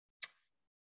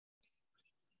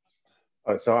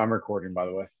So I'm recording, by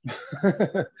the way.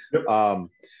 Yep.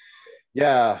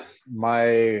 Yeah,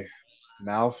 my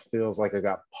mouth feels like I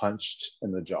got punched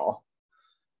in the jaw.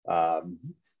 Um,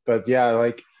 but yeah,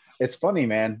 like it's funny,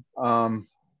 man.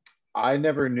 I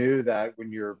never knew that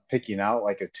when you're picking out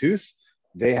like a tooth,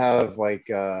 they have like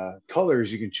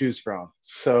colors you can choose from.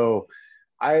 So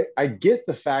I get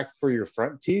the fact for your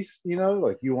front teeth,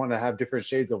 like you want to have different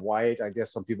shades of white. I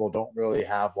guess some people don't really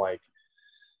have like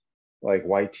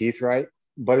white teeth, right?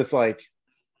 But it's like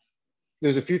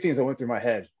there's a few things that went through my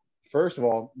head. First of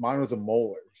all, mine was a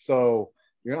molar, so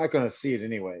you're not going to see it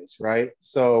anyways, right?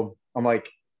 So I'm like,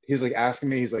 he's like asking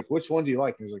me, he's like, which one do you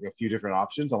like? There's like a few different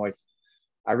options. I'm like,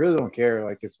 I really don't care,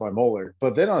 like it's my molar.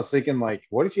 But then I was thinking, like,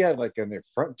 what if you had like in their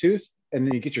front tooth, and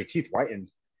then you get your teeth whitened,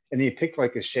 and then you picked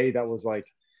like a shade that was like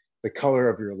the color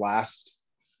of your last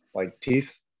like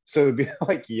teeth, so it'd be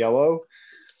like yellow.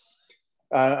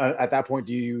 At that point,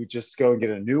 do you just go and get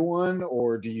a new one,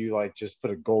 or do you like just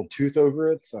put a gold tooth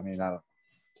over it? I mean, I don't.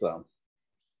 So,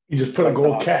 You just put a but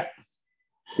gold cap.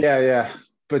 yeah, yeah.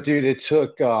 But dude, it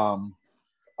took um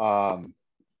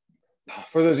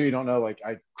for those of you who don't know, like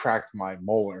I cracked my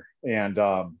molar, and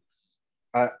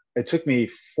I it took me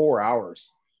 4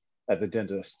 hours at the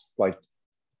dentist. Like,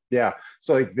 yeah.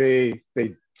 So like they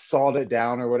sawed it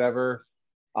down or whatever,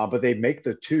 but they make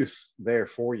the tooth there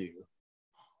for you.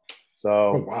 Oh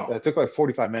So wow. that took like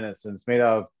 45 minutes, and it's made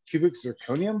out of cubic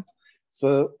zirconium.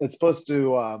 So it's supposed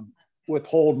to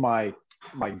withhold my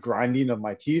grinding of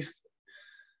my teeth.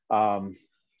 Um,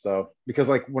 so because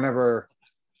like whenever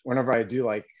I do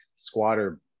like squat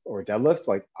or deadlift,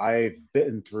 like I've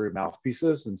bitten through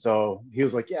mouthpieces, and so he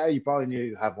was like, "Yeah, you probably need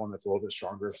to have one that's a little bit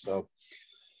stronger." So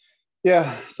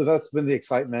yeah, so that's been the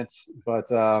excitement, but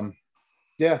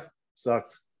yeah,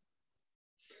 sucked.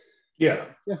 Yeah.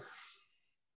 Yeah.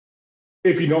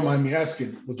 If you don't mind me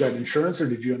asking, was that insurance or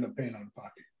did you end up paying out of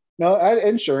pocket? No, I had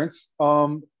insurance.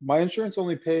 My insurance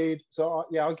only paid. So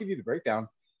yeah, I'll give you the breakdown.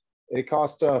 It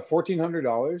cost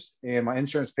 $1,400, and my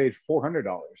insurance paid $400,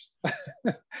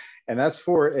 and that's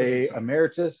for That's a insane.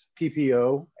 emeritus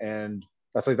PPO, and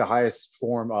that's like the highest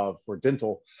form of for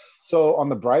dental. So on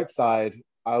the bright side,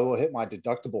 I will hit my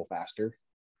deductible faster.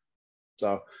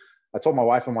 So I told my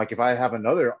wife, I'm like, if I have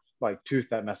another like tooth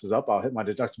that messes up, I'll hit my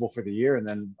deductible for the year, and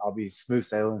then I'll be smooth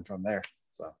sailing from there.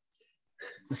 So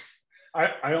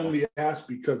I only asked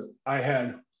because I'd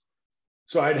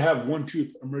have one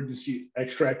tooth emergency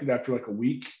extracted after like a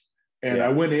week. And I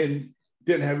yeah, went in,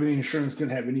 didn't have any insurance,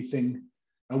 didn't have anything.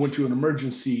 I went to an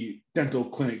emergency dental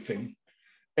clinic thing.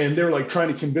 And they're like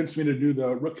trying to convince me to do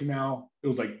the root canal. It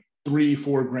was like 3,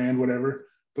 4 grand, whatever.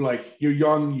 But like, you're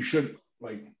young, you should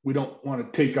like, we don't want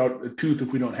to take out a tooth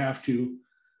if we don't have to.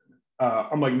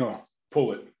 I'm like, no,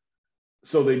 pull it.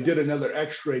 So they did another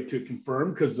x-ray to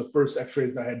confirm because the first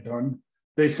x-rays I had done,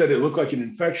 they said it looked like an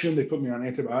infection. They put me on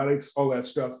antibiotics, all that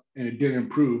stuff, and it didn't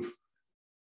improve.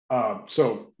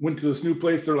 So went to this new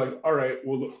place. They're like, all right,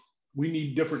 well, look, we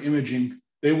need different imaging.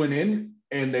 They went in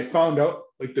and they found out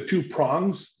like the two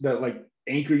prongs that like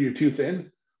anchor your tooth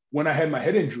in. When I had my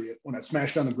head injury, when I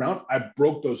smashed on the ground, I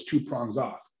broke those two prongs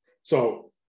off.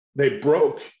 So they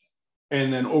broke,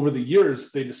 and then over the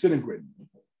years they disintegrated.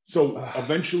 So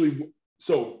eventually,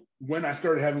 so when I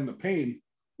started having the pain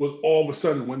was all of a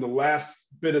sudden when the last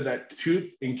bit of that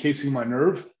tooth encasing my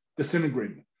nerve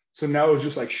disintegrated. So now it was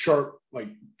just like sharp, like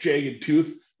jagged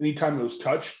tooth. Anytime it was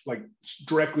touched, like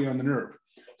directly on the nerve.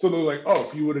 So they're like, oh,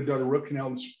 if you would have done a root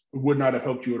canal, this would not have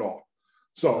helped you at all.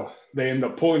 So they end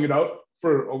up pulling it out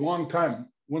for a long time.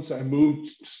 Once I moved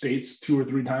states 2 or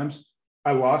 3 times,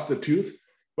 I lost the tooth,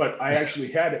 but I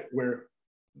actually had it where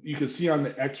you could see on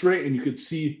the x-ray and you could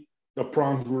see the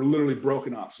prongs were literally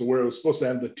broken off. So where it was supposed to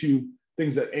have the two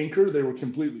things that anchor, they were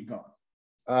completely gone.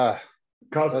 uh,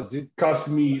 Cost uh, cost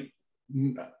me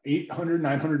 $800,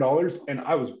 $900, and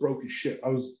I was broke as shit. I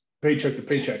was paycheck to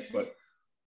paycheck, but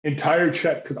entire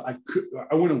check because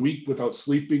I went a week without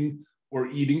sleeping or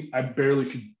eating. I barely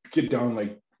could get down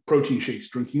like protein shakes,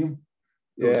 drinking them.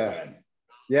 It was yeah. bad.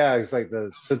 Yeah, it's like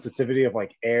the sensitivity of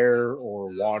like air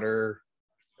or water.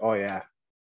 Oh yeah,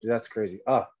 dude, that's crazy.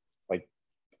 Like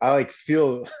I like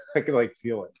feel I can like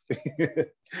feel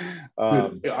it.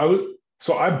 Dude,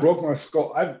 I broke my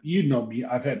skull. You know me,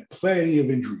 I've had plenty of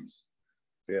injuries.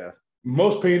 Yeah,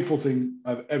 Most painful thing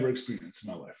I've ever experienced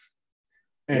in my life.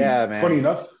 And yeah, funny man.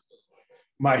 enough,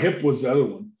 my hip was the other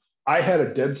one. I had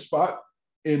a dead spot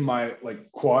in my like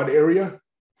quad area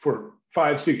for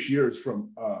 5, 6 years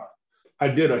from I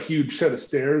did a huge set of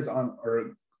stairs on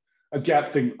or a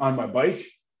gap thing on my bike,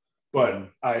 but Mhm.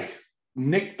 I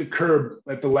nicked the curb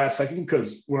at the last second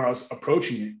because when I was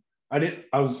approaching it,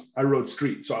 I rode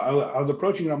street. So I was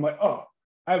approaching it. I'm like, oh,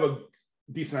 I have a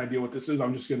decent idea what this is.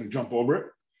 I'm just going to jump over it.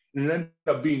 And it ended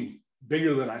up being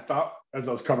bigger than I thought as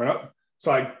I was coming up.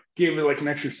 So I gave it like an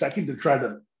extra second to try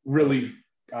to really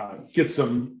get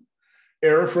some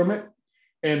air from it.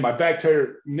 And my back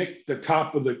tire nicked the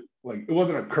top of the, like, it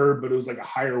wasn't a curb, but it was like a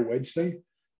higher wedge thing.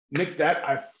 Nicked that.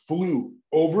 I flew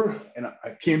over and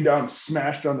I came down and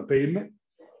smashed on the pavement.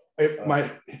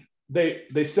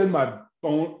 They said my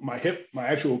bone, my hip, my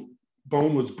actual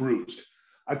bone was bruised.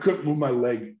 I couldn't move my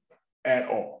leg at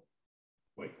all,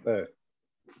 like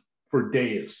for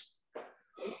days.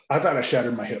 I thought I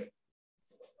shattered my hip.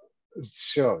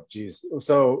 Sure, geez.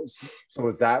 So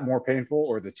was that more painful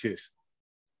or the tooth?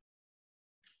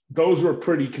 Those were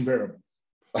pretty comparable.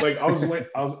 Like I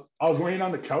was laying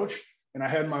on the couch and I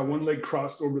had my one leg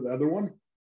crossed over the other one.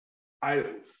 I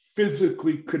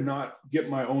physically could not get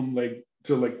my own leg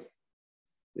to like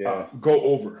go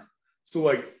over. So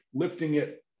like lifting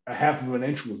it a half of an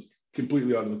inch was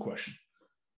completely out of the question.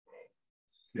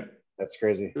 Yeah, that's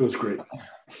crazy. It was great.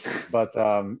 But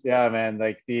yeah, man,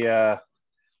 like the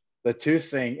tooth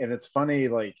thing, and it's funny,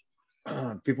 like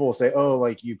people will say, oh,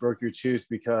 like you broke your tooth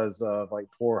because of like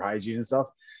poor hygiene and stuff.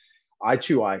 I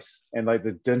chew ice, and like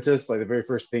the dentist, like the very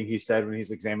first thing he said when he's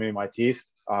examining my teeth,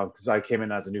 because I came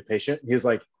in as a new patient, he was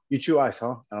like, "You chew ice,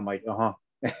 huh?" And I'm like, "Uh huh."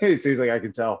 So he's like, "I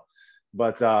can tell,"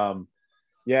 but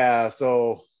yeah.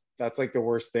 So that's like the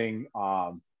worst thing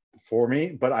for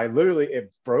me. But I literally,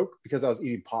 it broke because I was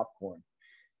eating popcorn,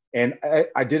 and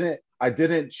I didn't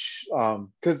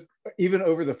because even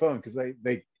over the phone, because I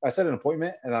set an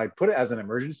appointment and I put it as an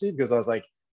emergency because I was like,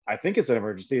 I think it's an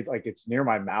emergency. It's like it's near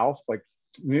my mouth, like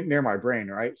near my brain,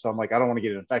 right? So I'm like, I don't want to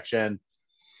get an infection.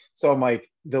 So I'm like,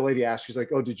 the lady asked, she's like,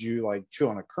 oh, did you like chew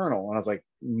on a kernel? And I was like,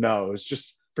 no, it's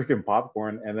just freaking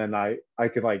popcorn. And then I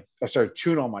started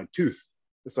chewing on my tooth.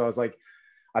 So I was like,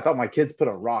 I thought my kids put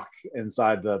a rock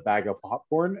inside the bag of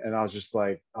popcorn, and I was just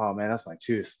like, oh man, that's my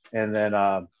tooth. And then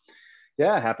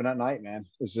yeah, it happened at night, man.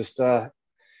 It was just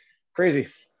crazy.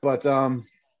 But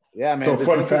yeah, man. So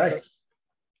fun fact.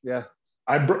 Yeah.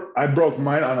 I broke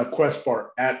mine on a Quest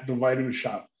bar at the vitamin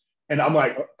shop, and I'm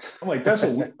like that's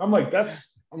a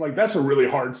really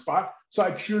hard spot. So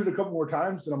I chewed it a couple more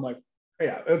times, and I'm like, hey,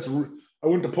 yeah, I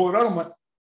went to pull it out. I'm like,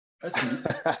 that's neat.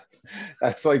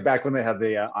 That's like back when they had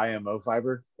the IMO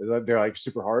fiber. They're like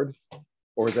super hard,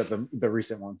 or is that the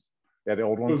recent ones? Yeah, the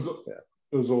old ones.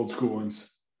 Those old school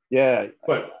ones. Yeah,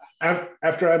 but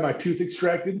after I had my tooth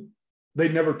extracted, they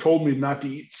never told me not to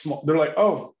eat small. They're like,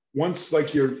 oh, once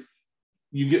like you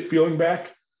get feeling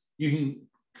back, you can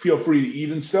feel free to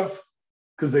eat and stuff,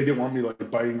 because they didn't want me like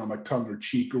biting on my tongue or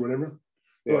cheek or whatever.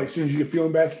 Yeah. Like as soon as you get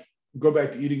feeling back, go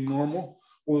back to eating normal.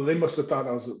 Well, they must have thought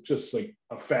I was just like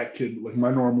a fat kid. Like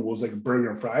my normal was like a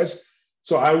burger and fries.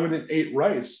 So I went and ate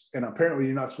rice, and apparently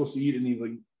you're not supposed to eat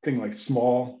anything like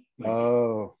small,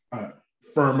 like,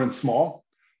 firm and small.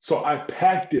 So I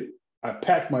packed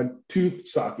my tooth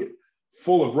socket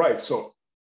full of rice. So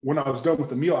when I was done with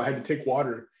the meal, I had to take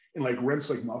water and like rinse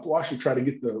like mouthwash to try to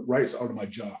get the rice out of my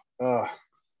jaw. Oh,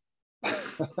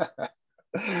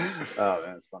 oh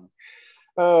man, it's funny.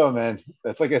 Oh man,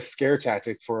 that's like a scare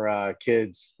tactic for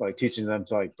kids, like teaching them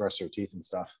to like brush their teeth and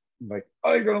stuff. Like,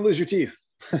 oh, you're gonna lose your teeth,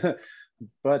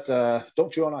 but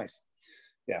don't chew on ice.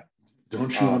 Yeah, don't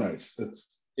chew on ice. That's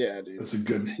dude. That's a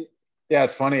good. Yeah,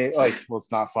 it's funny. Like, well,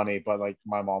 it's not funny, but like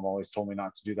my mom always told me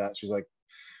not to do that. She's like,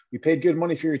 "We paid good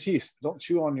money for your teeth. Don't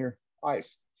chew on your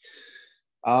ice."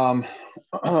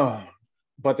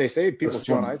 But they say people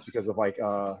chew on ice because of like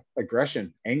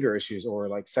aggression, anger issues, or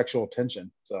like sexual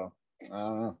tension. So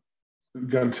you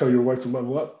gotta tell your wife to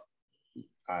level up.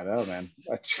 I know, man.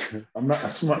 I'm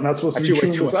not supposed to be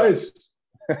chewing this ice.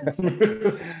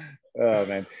 Oh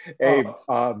man. Hey,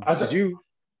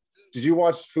 did you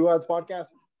watch Fuad's podcast?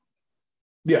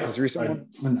 Yeah, his recent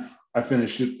one. I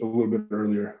finished it a little bit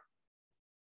earlier,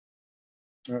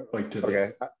 like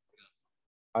today.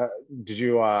 Okay. Did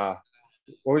you?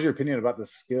 What was your opinion about the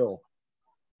skill?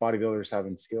 Bodybuilders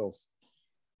having skills.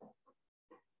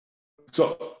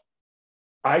 So,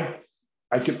 I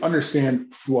can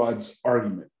understand Fuad's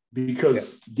argument,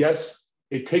 because yes,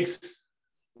 it takes,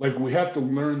 like, we have to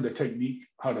learn the technique,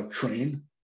 how to train,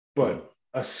 but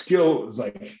a skill is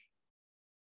like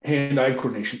hand-eye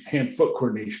coordination, hand-foot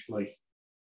coordination, like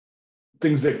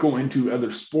things that go into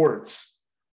other sports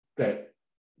that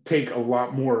take a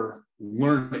lot more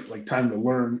learning, like time to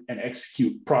learn and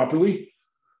execute properly.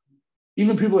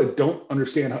 Even people that don't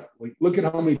understand how, like, look at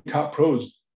how many top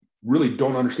pros really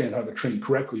don't understand how to train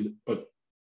correctly, but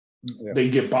they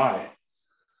get by.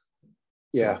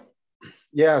 Yeah.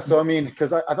 So I mean,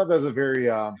 because I thought that was a very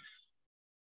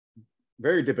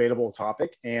very debatable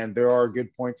topic, and there are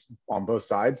good points on both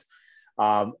sides.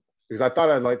 Because I thought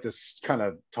I'd like to kind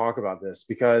of talk about this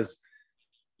because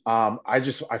I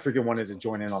freaking wanted to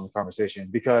join in on the conversation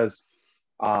because,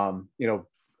 you know,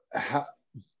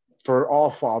 for all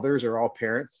fathers or all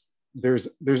parents, there's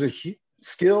a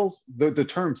skills. The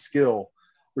term skill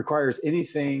requires any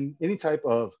type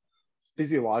of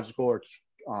physiological or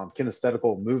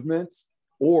kinesthetical movements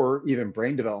or even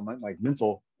brain development, like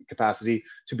mental capacity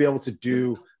to be able to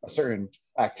do a certain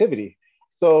activity.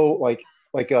 So like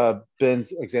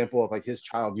Ben's example of like his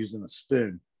child using a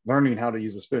spoon, learning how to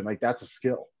use a spoon, like that's a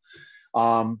skill.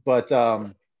 But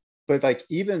like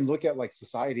even look at like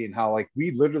society and how like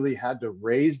we literally had to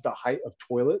raise the height of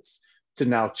toilets to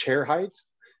now chair height.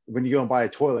 When you go and buy a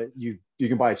toilet, you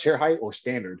can buy a chair height or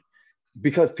standard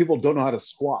because people don't know how to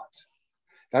squat.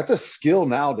 That's a skill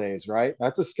nowadays, right?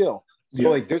 That's a skill. So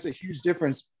like there's a huge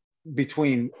difference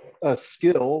between a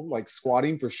skill, like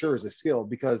squatting for sure is a skill,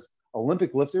 because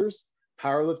Olympic lifters,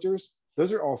 power lifters,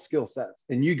 those are all skill sets.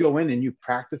 And you go in and you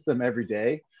practice them every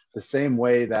day the same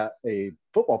way that a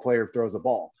football player throws a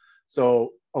ball.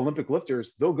 So Olympic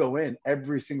lifters, they'll go in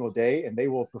every single day and they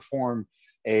will perform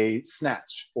a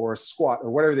snatch or a squat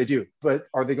or whatever they do. But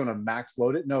are they going to max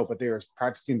load it? No, but they are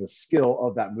practicing the skill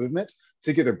of that movement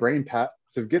to get their brain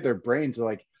to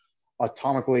like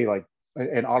atomically like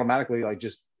and automatically like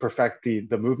just perfect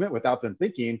the movement without them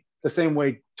thinking. The same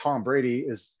way Tom Brady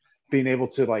is being able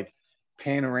to like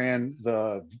pan around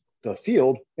the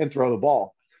field and throw the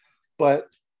ball. But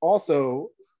also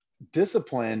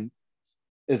discipline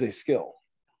is a skill.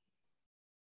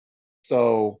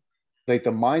 So like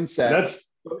the mindset,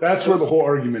 that's where the whole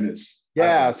argument is.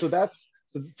 Yeah. So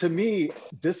to me,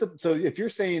 so if you're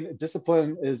saying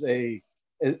discipline is an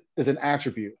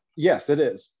attribute, yes, it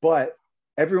is. But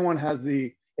everyone has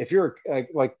if you're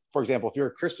like, for example, if you're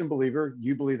a Christian believer,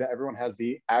 you believe that everyone has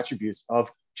the attributes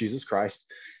of Jesus Christ,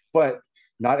 but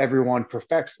not everyone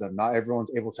perfects them. Not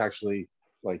everyone's able to actually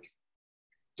like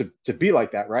to be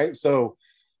like that, right? So,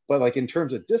 but like in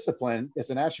terms of discipline, it's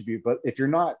an attribute. But if you're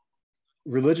not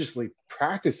religiously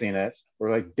practicing it or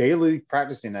like daily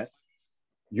practicing it,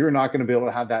 you're not going to be able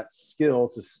to have that skill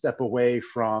to step away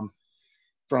from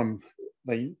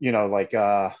like, you know, like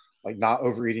not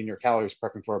overeating your calories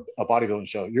prepping for a bodybuilding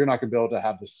show. You're not going to be able to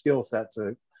have the skill set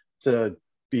to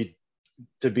be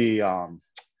determined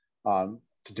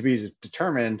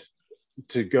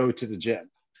to go to the gym,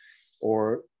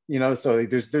 or you know. So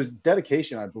there's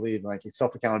dedication, I believe, like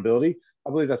self accountability. I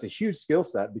believe that's a huge skill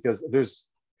set because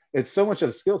it's so much of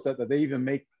a skill set that they even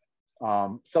make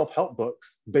self-help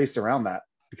books based around that,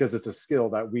 because it's a skill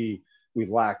that we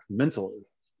lack mentally.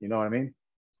 You know what I mean?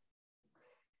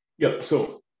 Yeah.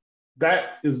 So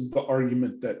that is the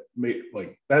argument that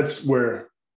that's where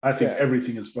I think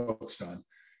everything is focused on.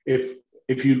 If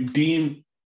you deem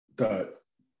the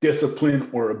discipline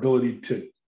or ability to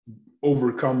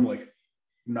overcome like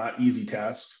not easy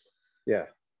tasks,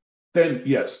 then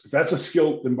yes, if that's a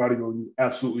skill, then bodybuilding is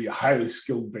absolutely a highly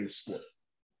skilled based sport.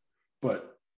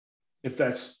 But if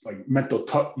that's like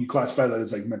you classify that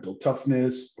as like mental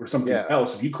toughness or something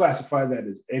else. If you classify that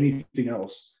as anything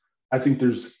else, I think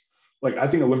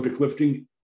Olympic lifting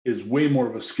is way more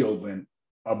of a skill than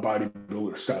a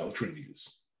bodybuilder style training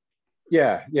is.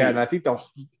 Yeah. And I think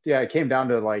it came down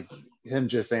to like him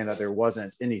just saying that there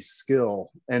wasn't any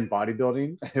skill in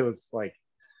bodybuilding. It was like,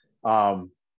 I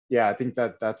think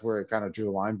that's where it kind of drew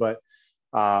a line. But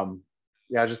I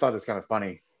just thought it's kind of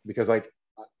funny because like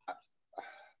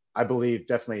I believe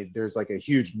definitely there's like a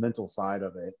huge mental side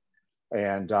of it.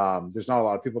 And there's not a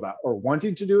lot of people that are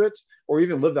wanting to do it or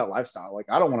even live that lifestyle. Like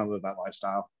I don't want to live that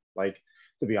lifestyle. Like,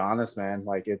 to be honest, man,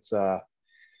 like it's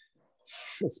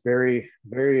very,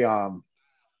 very I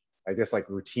guess like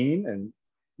routine, and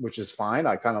which is fine.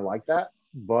 I kind of like that,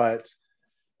 but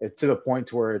it's to the point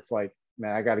to where it's like,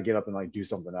 man, I got to get up and like do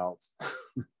something else.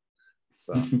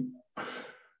 So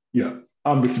yeah,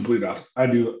 I'm the complete opposite.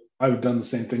 I've done the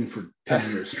same thing for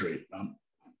 10 years straight.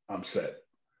 I'm set.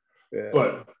 Yeah.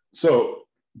 But so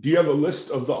do you have a list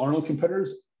of the Arnold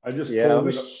competitors? I just pulled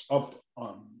it up.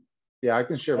 I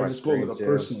can share my screen too.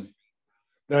 Personally.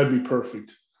 That'd be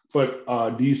perfect. But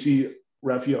do you see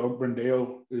Rafael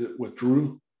Brandao with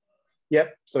Drew?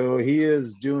 Yep. So he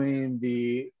is doing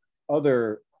the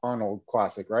other Arnold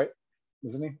Classic, right?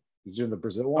 Isn't he? He's doing the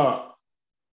Brazil one.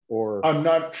 Or I'm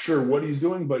not sure what he's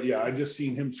doing, but yeah, I just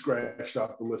seen him scratched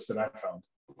off the list that I found.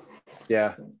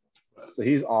 Yeah. So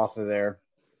he's off of there.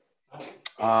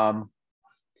 So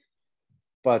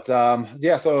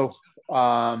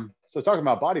talking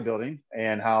about bodybuilding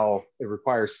and how it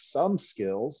requires some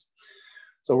skills.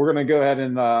 So we're going to go ahead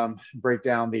and break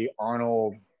down the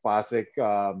Arnold classic,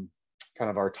 kind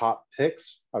of our top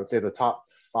picks. I would say the top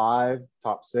 5,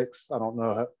 top 6. I don't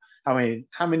know how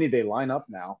many they line up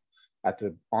now at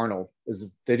the Arnold.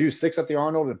 Is they do 6 at the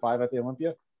Arnold and 5 at the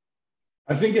Olympia?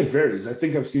 I think it varies. I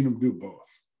think I've seen them do both.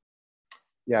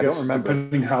 Yeah, I don't remember.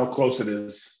 Depending how close it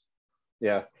is.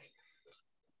 Yeah.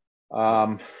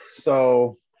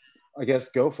 So I guess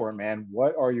go for it, man.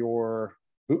 What are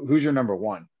who's your number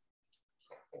 1?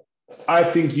 I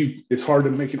think it's hard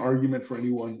to make an argument for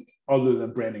anyone other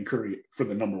than Brandon Curry for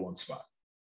the number 1 spot.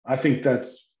 I think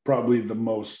that's probably the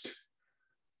most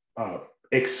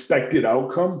expected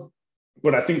outcome.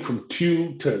 But I think from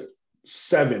 2 to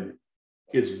 7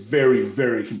 is very,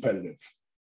 very competitive.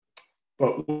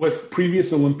 But with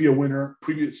previous Olympia winner,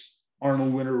 previous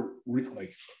Arnold winner,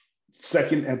 like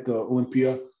second at the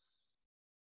Olympia,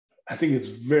 I think it's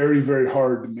very, very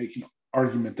hard to make an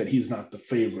argument that he's not the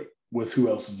favorite with who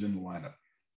else is in the lineup.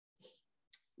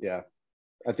 Yeah.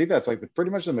 I think that's like pretty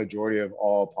much the majority of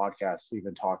all podcasts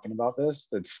even talking about this.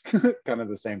 That's kind of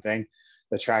the same thing.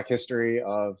 The track history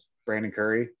of Brandon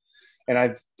Curry.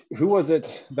 And who was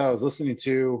it that I was listening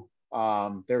to?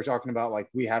 They were talking about like,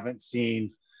 we haven't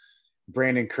seen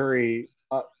Brandon Curry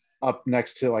up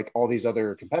next to like all these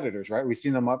other competitors, right? We've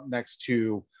seen them up next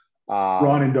to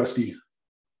Ron and Dusty.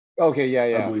 Okay.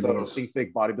 Yeah. So Think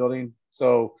Big Bodybuilding.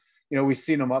 So, we've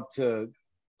seen them up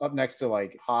next to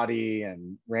like Hottie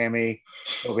and Ramy,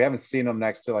 but we haven't seen them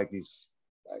next to like these.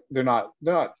 They're not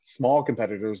small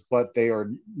competitors, but they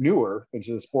are newer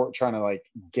into the sport, trying to like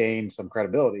gain some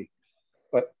credibility.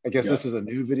 But I guess this is a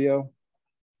new video.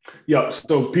 Yeah.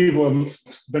 So people have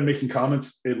been making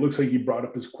comments. It looks like he brought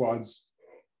up his quads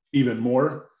even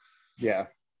more. Yeah.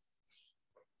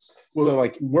 Well, so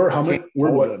like we're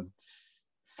what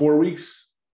 4 weeks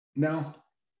now?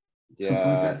 Yeah.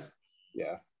 Something like that.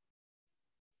 Yeah.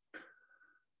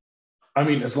 I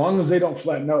mean, as long as they don't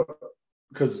flatten out,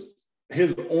 because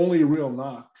his only real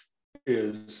knock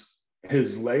is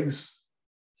his legs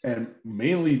and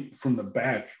mainly from the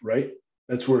back, right?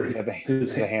 That's where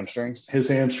his hamstrings. His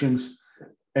hamstrings.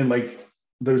 And like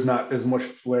there's not as much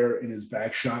flare in his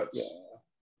back shots. Yeah.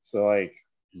 So like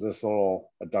this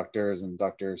little adductors and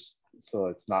ductors, so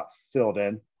it's not filled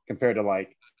in compared to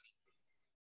like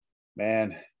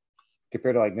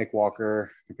Nick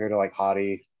Walker, compared to like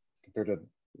Hottie, compared to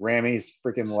Ramy's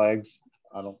freaking legs.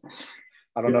 I don't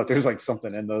know if there's like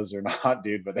something in those or not,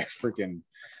 dude, but they're freaking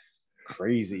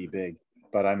crazy big.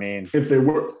 But I mean, if they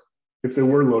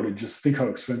were loaded, just think how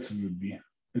expensive it would be.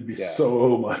 It'd be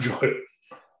so much.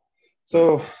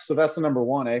 So that's the number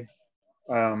 1, eh?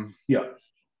 Yeah.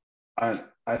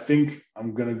 I think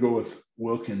I'm gonna go with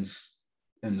Wilkins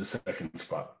in the second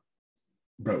spot.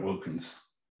 Brett Wilkins.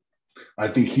 I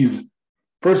think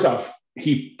first off,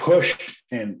 he pushed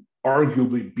and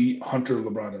arguably beat Hunter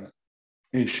Labrada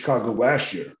in Chicago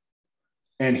last year.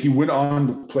 And he went on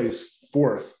to place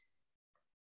 4th.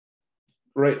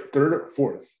 Right, 3rd or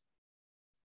 4th.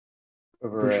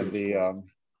 Over at the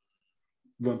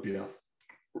Olympia.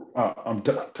 I'm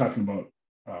talking about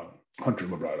Hunter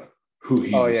Labrada.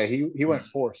 He went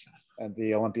 4th at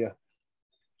the Olympia.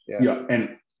 Yeah,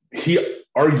 and he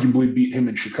arguably beat him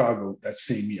in Chicago that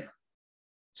same year.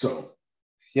 So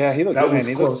yeah, he looked good, man.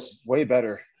 He looks way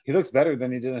better. He looks better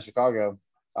than he did in Chicago.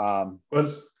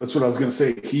 That's what I was going to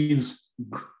say.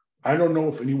 I don't know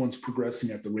if anyone's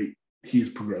progressing at the rate he's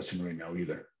progressing right now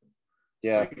either.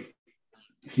 Yeah. Like,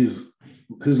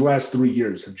 his last 3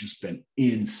 years have just been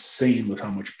insane with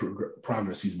how much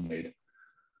progress he's made.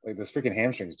 Like those freaking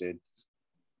hamstrings, dude.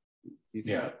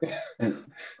 Yeah.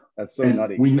 That's so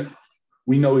nutty.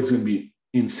 We know he's going to be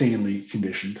insanely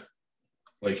conditioned.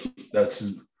 Like that's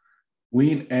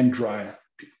lean and dry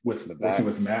with working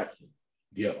with Matt.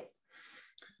 Yeah.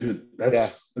 Dude,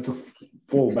 that's a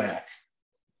full back.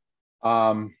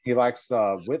 He lacks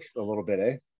width a little bit,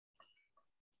 eh?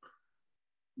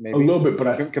 Maybe a little bit,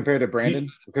 but compared to Brandon,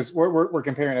 because we're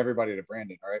comparing everybody to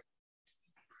Brandon, right?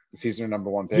 He's their number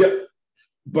 1 pick. Yeah,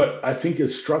 but I think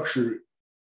his structure,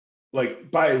 like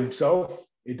by himself,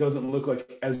 it doesn't look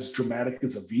like as dramatic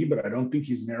as a V. But I don't think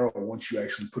he's narrow once you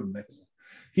actually put him next.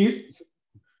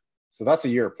 So that's a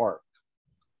year apart.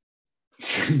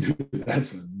 Dude,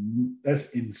 that's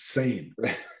insane.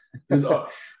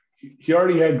 He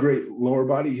already had great lower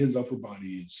body. His upper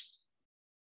body is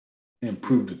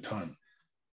improved a ton.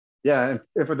 Yeah,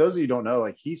 and for those of you who don't know,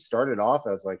 like he started off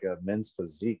as like a men's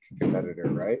physique competitor,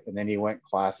 right? And then he went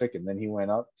classic, and then he went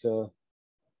up to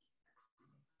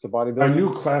bodybuilding. I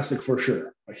knew classic for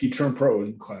sure. He turned pro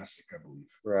in classic, I believe.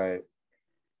 Right.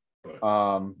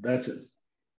 But that's it.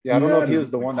 Yeah, I don't know if he was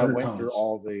the one that went through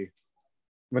all the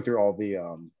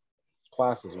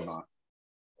classes or not.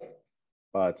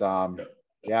 But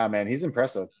yeah, man, he's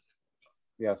impressive.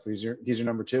 Yeah, so he's your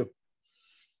number two.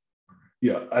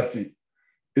 Yeah, I think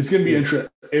it's going to be interesting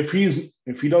if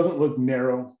he doesn't look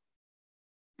narrow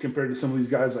compared to some of these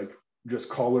guys like just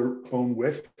collarbone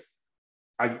width.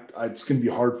 It's going to be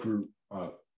hard for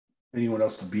anyone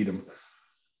else to beat him.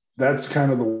 That's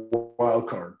kind of the wild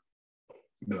card,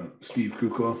 the Steve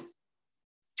Kukla.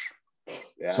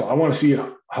 Yeah. So I want to see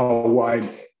how wide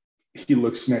he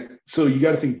looks next. So you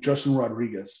got to think Justin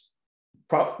Rodriguez,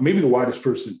 maybe the widest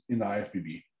person in the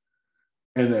IFBB,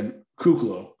 and then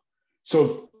Kukla. So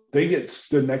if they get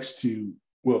stood next to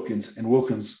Wilkins and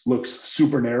Wilkins looks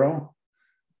super narrow,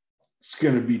 it's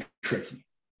going to be tricky.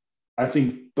 I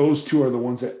think those two are the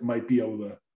ones that might be able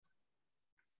to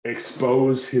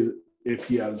expose his if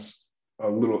he has a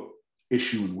little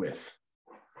issue in width.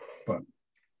 But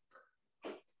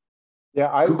yeah,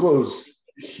 Kukla's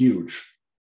huge.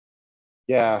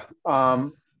 Yeah.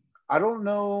 I don't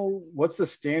know what's the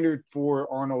standard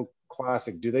for Arnold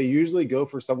Classic. Do they usually go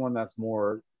for someone that's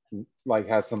more like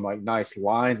has some like nice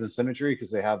lines and symmetry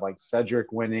because they had like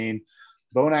Cedric winning?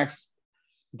 Bonax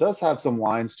does have some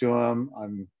lines to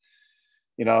him.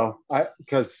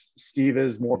 Because Steve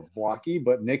is more blocky,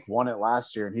 but Nick won it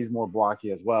last year and he's more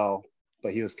blocky as well.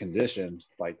 But he was conditioned,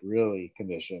 like really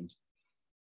conditioned.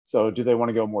 So do they want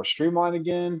to go more streamlined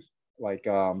again? Like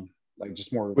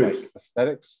just more like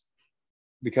aesthetics?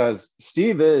 Because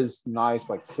Steve is nice,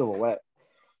 like silhouette.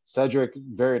 Cedric,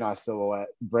 very nice silhouette.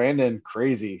 Brandon,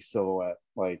 crazy silhouette.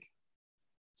 Like,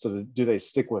 so do they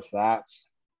stick with that?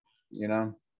 You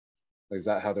know, is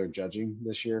that how they're judging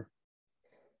this year?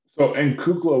 So, and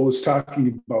Kukla was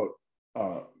talking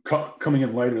about coming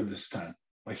in lighter this time.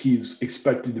 Like he's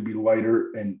expected to be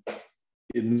lighter, and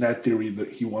in that theory,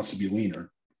 that he wants to be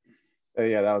leaner.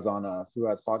 Yeah, that was on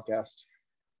Fuad's podcast.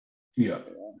 Yeah.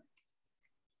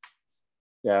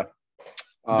 Yeah.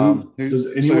 Does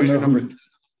anyone know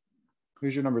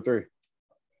who's your number three?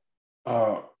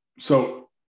 So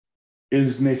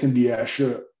is Nathan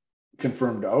Diasha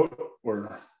confirmed out,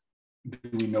 or do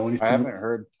we know anything? I haven't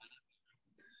heard.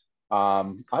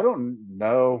 I don't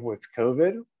know with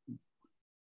COVID,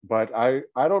 but I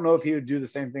don't know if he would do the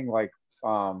same thing like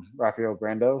Rafael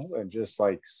Brando and just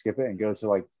like skip it and go to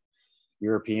like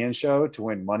European show to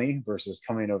win money versus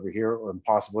coming over here or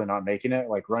possibly not making it,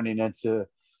 like running into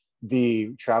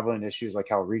the traveling issues like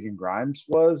how Regan Grimes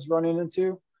was running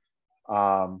into.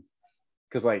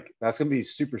 Because like that's gonna be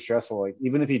super stressful. Like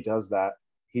even if he does that,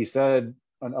 he said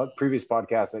on a previous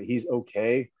podcast that he's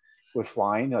okay with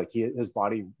flying. Like his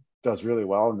body does really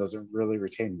well and doesn't really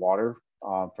retain water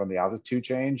from the altitude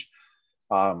change.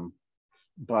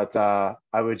 But I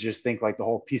would just think like the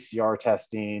whole PCR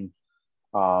testing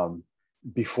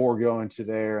before going to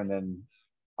there and then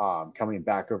coming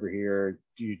back over here,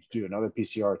 you do another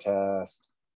PCR test.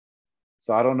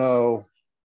 So I don't know.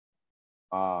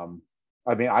 I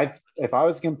mean, if I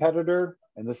was a competitor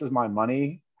and this is my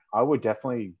money, I would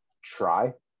definitely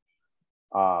try.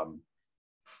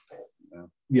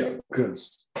 Yeah,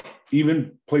 because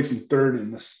even placing third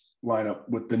in this lineup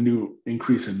with the new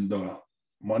increase in the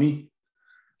money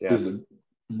is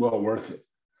well worth it.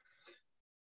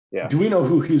 Yeah. Do we know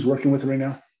who he's working with right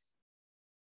now?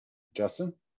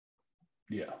 Justin?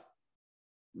 Yeah.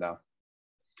 No.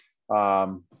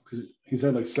 Because he's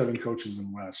had like 7 coaches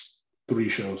in the last 3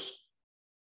 shows.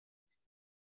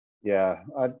 Yeah,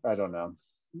 I don't know.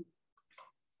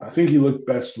 I think he looked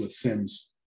best with Sims.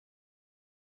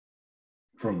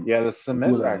 The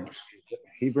cement factor.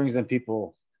 He brings in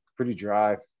people pretty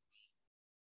dry.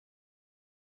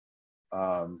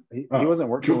 He wasn't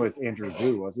working with Andrew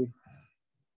Vu, was he?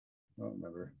 I don't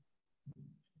remember.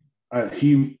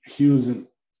 He was in.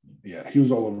 Yeah, he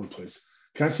was all over the place.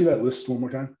 Can I see that list one more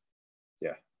time?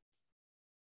 Yeah.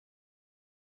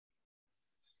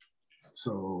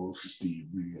 So Steve,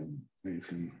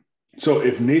 Nathan. So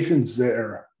if Nathan's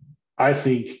there, I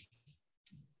think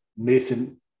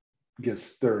Nathan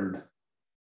gets third.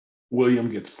 William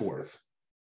gets fourth.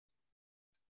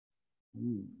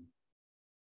 And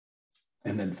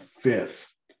then fifth.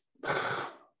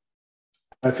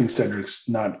 I think Cedric's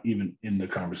not even in the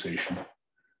conversation.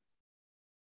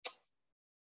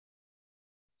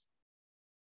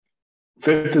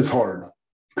 Fifth is hard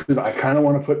because I kind of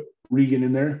want to put Regan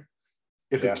in there.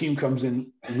 If a team comes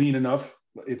in lean enough,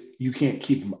 you can't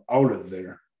keep him out of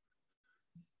there.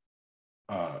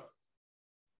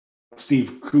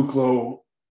 Steve Kuklo.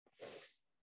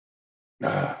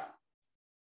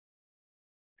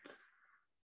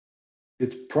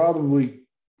 It's probably.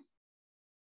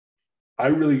 I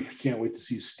really can't wait to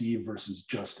see Steve versus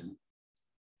Justin,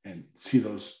 and see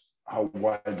how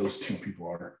wide those two people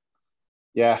are.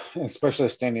 Yeah, especially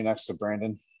standing next to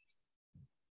Brandon.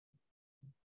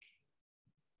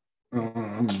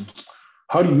 Um,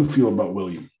 how do you feel about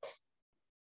William?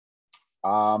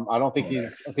 I don't think Oh, man.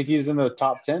 I think he's in the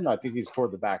top 10. I think he's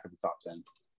toward the back of the top 10.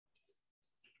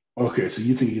 Okay, so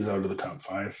you think he's out of the top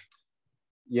five?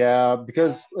 Yeah,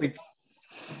 because like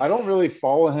I don't really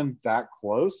follow him that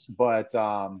close, but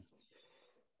um,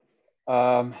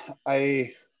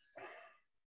 I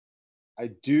I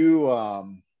do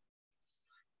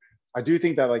I do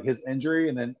think that like his injury,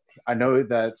 and then I know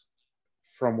that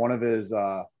from one of his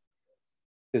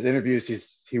interviews,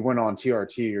 he went on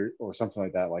TRT or something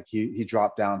like that. Like he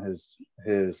dropped down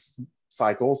his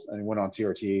cycles and went on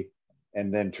TRT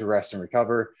and then to rest and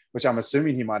recover, which I'm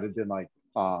assuming he might have done like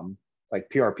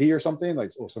PRP or something,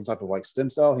 like or some type of like stem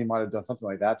cell. He might have done something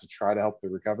like that to try to help the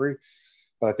recovery.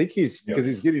 But I think he's Yep. because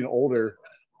he's getting older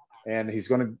and he's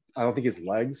going to. I don't think his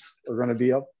legs are going to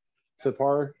be up to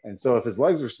par. And so if his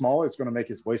legs are smaller, it's going to make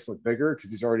his waist look bigger because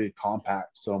he's already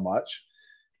compact so much.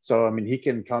 So I mean, he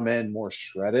can come in more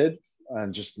shredded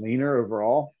and just leaner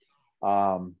overall.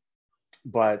 Um,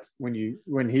 but when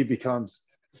he becomes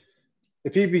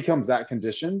if he becomes that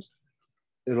conditioned,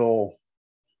 it'll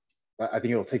I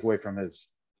think it'll take away from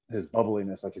his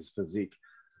bubbliness, like his physique,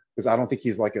 because I don't think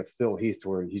he's like a Phil Heath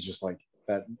where he's just like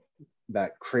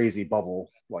that crazy bubble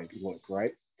like look,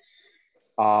 right?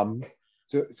 Um,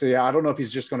 so yeah, I don't know if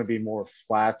he's just going to be more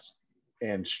flat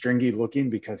and stringy looking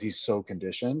because he's so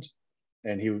conditioned,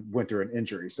 and he went through an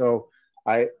injury. So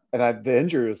the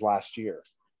injury was last year.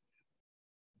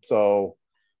 So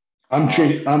I'm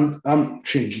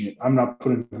changing it. I'm not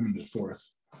putting him in the fourth.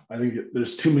 I think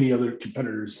there's too many other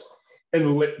competitors, and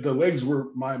the legs were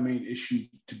my main issue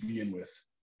to begin with.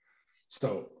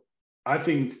 So I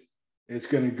think it's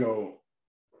going to go.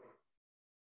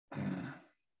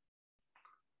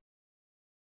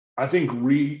 I think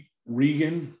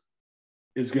Regan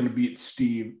is going to beat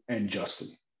Steve and Justin.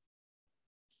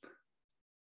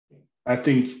 I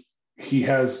think he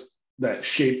has that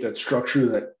shape, that structure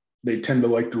that they tend to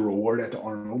like to reward at the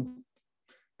Arnold.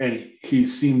 And he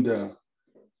seemed to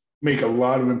make a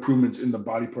lot of improvements in the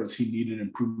body parts he needed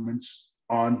improvements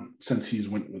on since he's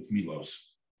went with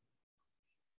Milos.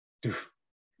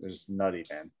 there's nutty,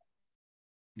 man.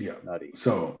 Yeah. Nutty.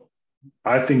 So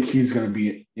I think he's going to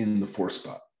be in the fourth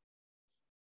spot.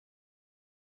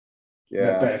 That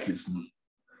Yeah. back is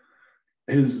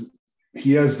his.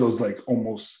 He has those like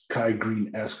almost Kai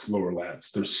Green esque lower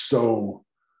lats. There's so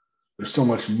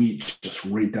much meat just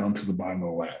right down to the bottom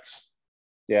of the lats.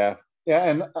 Yeah. Yeah.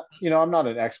 And, I'm not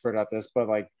an expert at this, but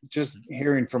like just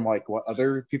hearing from like what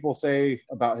other people say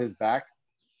about his back,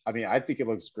 I mean, I think it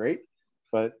looks great,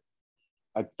 but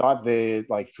I thought they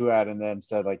like Fuad and them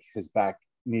said like his back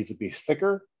needs to be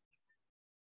thicker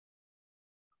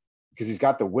because he's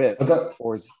got the width, Thought,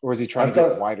 or is he trying I to get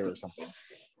thought wider or something?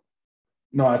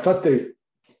 no, I thought they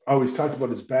always talked about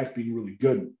his back being really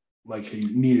good. Like he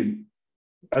needed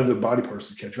other body parts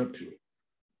to catch up to it.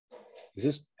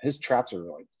 His traps are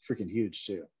like freaking huge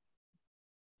too.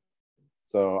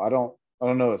 So I don't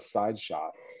know his side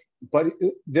shot, but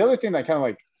the other thing that kind of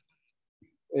like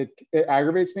it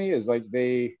aggravates me is like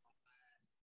the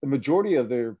majority of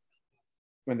their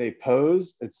when they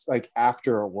pose, it's like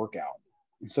after a workout.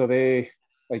 So they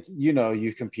like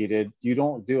you competed, you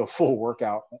don't do a full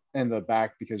workout in the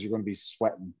back because you're going to be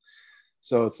sweating.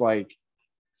 So it's like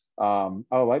I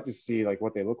would like to see like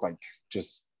what they look like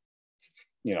just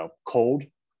cold.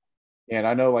 And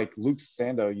I know like Luke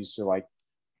Sando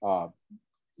uh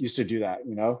used to do that,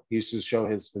 he used to show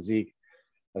his physique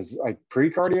as like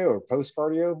pre-cardio or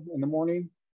post-cardio in the morning.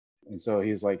 And so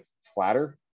he's like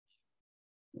flatter.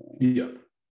 Yeah.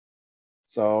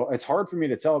 So it's hard for me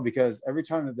to tell because every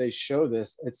time that they show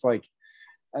this, it's like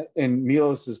in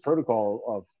Milos's protocol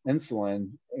of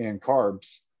insulin and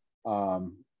carbs,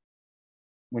 um,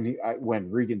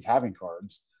 when Regan's having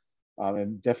carbs,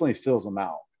 it definitely fills them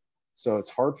out. So it's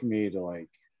hard for me to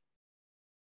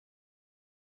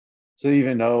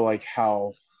even know like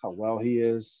how well he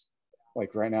is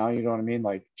like right now. You know what I mean?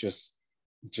 Like just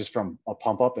from a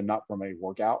pump up and not from a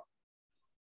workout.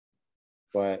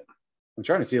 But I'm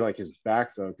trying to see like his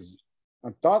back though, because I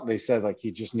thought they said like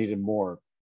he just needed more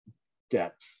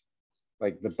depth.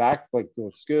 Like the back like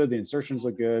looks good, the insertions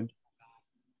look good,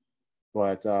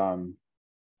 but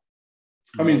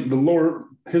I mean,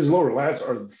 his lower lats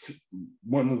are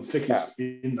one of the yeah, thickest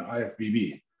in the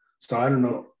IFBB. So I don't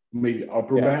know, maybe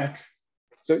upper yeah. back.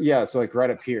 So yeah, so like right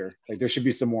up here, like there should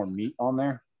be some more meat on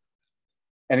there.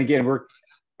 And again,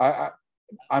 I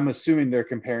I'm assuming they're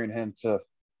comparing him to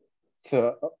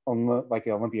like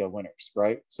Olympia winners,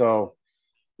 right? So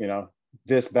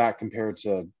this back compared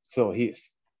to Phil Heath.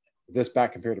 This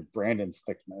back compared to Brandon's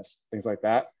thickness, things like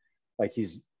that. Like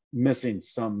he's missing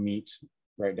some meat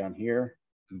right down here,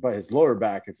 but his lower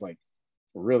back is like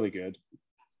really good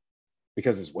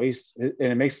because his waist, and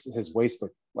it makes his waist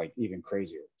look like even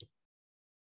crazier.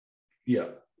 Yeah.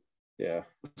 Yeah.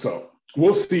 So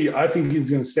we'll see. I think he's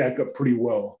going to stack up pretty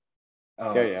well.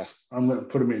 Yeah. I'm going to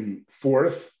put him in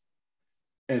fourth,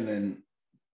 and then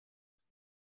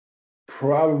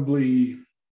probably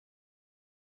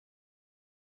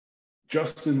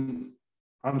Justin.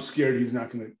 I'm scared he's not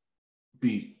going to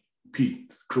be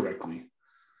peaked correctly.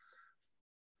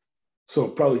 So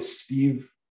probably Steve,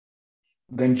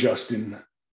 then Justin,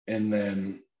 and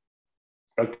then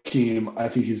Akeem. I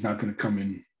think he's not going to come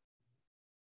in.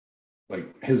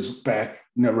 Like his back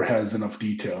never has enough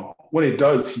detail. When it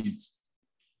does, he's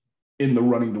in the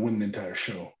running to win the entire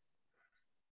show.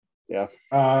 Yeah.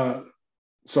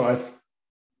 So I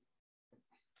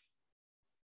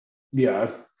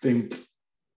think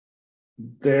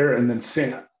there, and then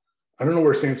Sam. I don't know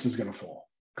where Samson's going to fall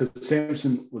because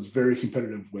Samson was very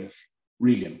competitive with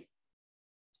Regan.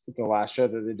 The last show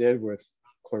that they did with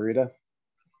Clarita.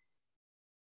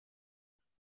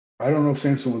 I don't know if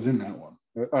Samson was in that one.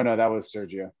 Oh no, that was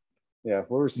Sergio. Yeah,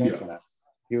 where was Samson at?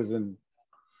 He was in.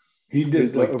 He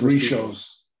did like 3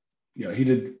 shows. Yeah, he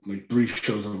did like 3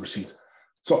 shows overseas.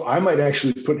 So I might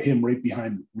actually put him right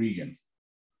behind Regan.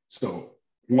 So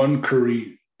 1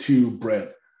 Curry, 2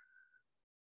 Brett,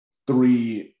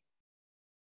 3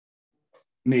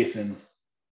 Nathan,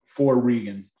 4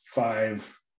 Regan,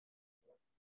 5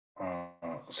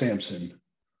 Samson,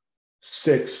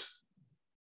 6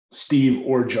 Steve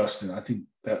or Justin. I think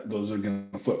that those are going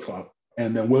to flip flop,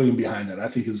 and then William behind that. I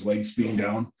think his legs being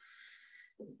down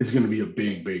is going to be a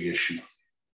big issue.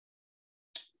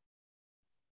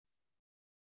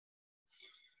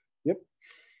 Yep.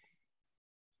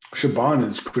 Shaban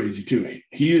is crazy too.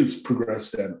 He has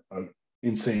progressed at an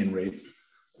insane rate,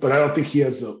 but I don't think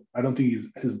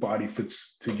his body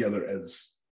fits together as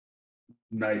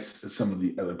nice as some of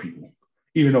the other people,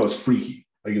 even though it's freaky.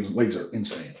 Like his legs are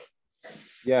insane.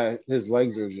 Yeah, his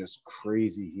legs are just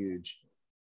crazy huge.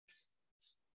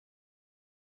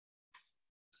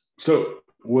 So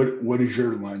what does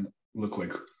your line look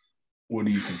like? What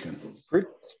are you thinking?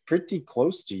 Pretty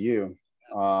close to you.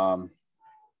 Yeah,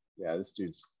 this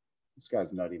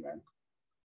guy's nutty, man.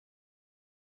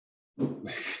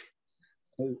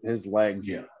 His legs.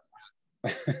 Yeah.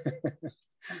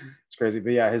 It's crazy.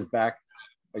 But yeah, his back,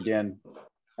 again,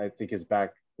 I think his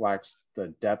back lacks the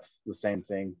depth, the same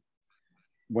thing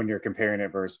when you're comparing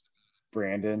it versus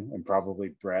Brandon and probably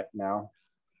Brett now.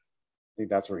 I think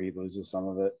that's where he loses some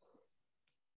of it.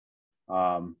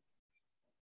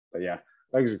 But yeah,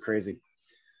 legs are crazy.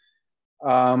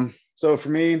 So for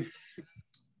me,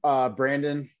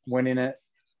 Brandon winning it,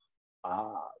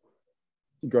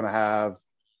 going to have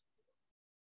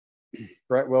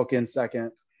Brett Wilkins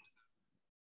second.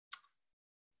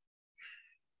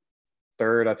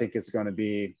 Third, I think it's going to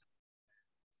be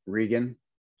Regan.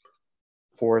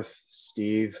 Fourth,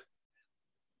 Steve.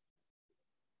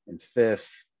 And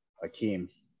fifth, Akeem.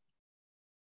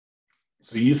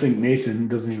 So you think Nathan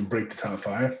doesn't even break the top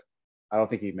 5? I don't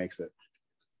think he makes it.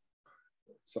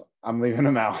 So I'm leaving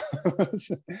him out.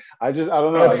 I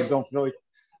don't know. I just don't feel like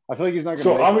I feel like he's not going to.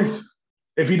 So obviously,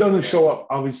 if he doesn't show up,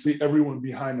 obviously everyone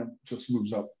behind him just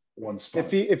moves up 1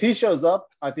 spot. If he shows up,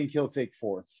 I think he'll take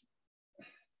 4th.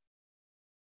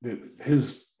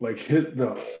 His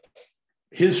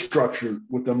structure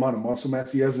with the amount of muscle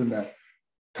mass he has in that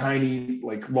tiny,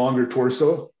 like longer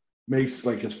torso makes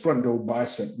like his front door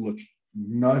bicep look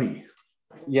nutty.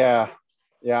 Yeah.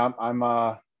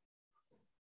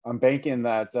 I'm banking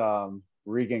that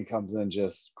Regan comes in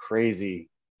just crazy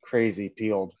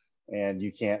peeled, and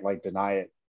you can't like deny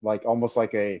it. Like almost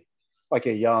like a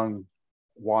young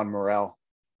Juan Morel.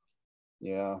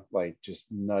 Yeah, like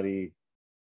just nutty,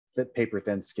 paper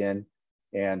thin skin,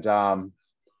 and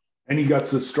he got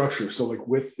the structure, so like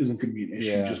width isn't going to be an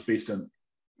issue just based on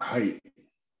height.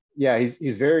 Yeah,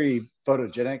 he's very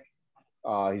photogenic.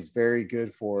 He's very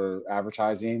good for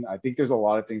advertising. I think there's a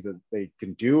lot of things that they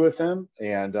can do with him,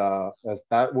 and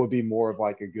that would be more of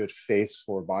like a good face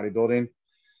for bodybuilding.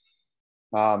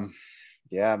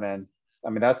 Yeah, man. I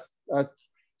mean, that's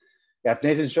if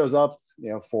Nathan shows up,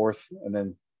 4th,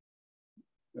 and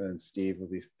then Steve will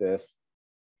be 5th.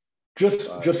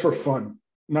 Just for fun,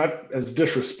 not as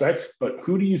disrespect, but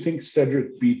who do you think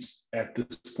Cedric beats at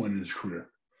this point in his career?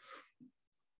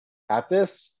 At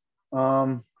this,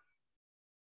 I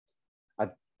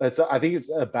think it's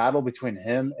a battle between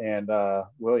him and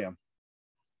William.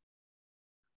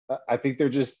 I think they're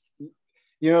just,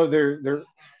 they're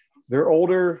they're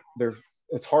older.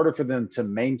 It's harder for them to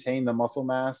maintain the muscle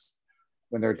mass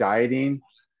when they're dieting.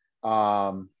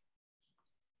 And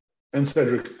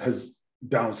Cedric has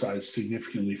downsized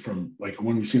significantly from like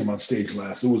when we seen him on stage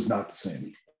last. It was not the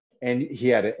same. And he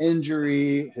had an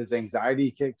injury. His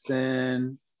anxiety kicks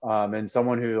in. And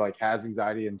someone who like has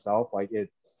anxiety himself, like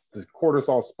it's the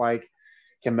cortisol spike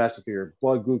can mess with your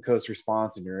blood glucose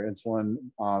response and your insulin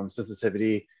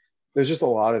sensitivity. There's just a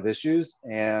lot of issues.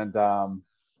 And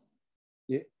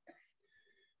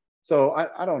so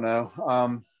I don't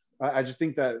know. I just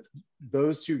think that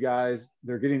those two guys,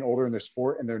 they're getting older in their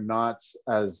sport and they're not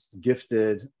as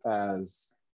gifted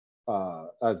as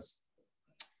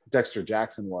Dexter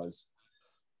Jackson was.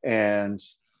 And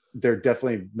they're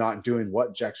definitely not doing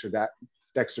what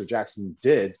Dexter Jackson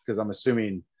did, because I'm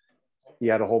assuming he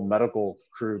had a whole medical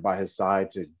crew by his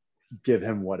side to give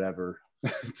him whatever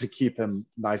to keep him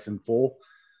nice and full.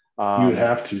 You would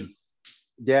have to.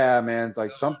 Yeah, man. It's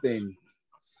like something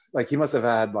like he must have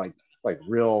had like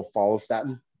real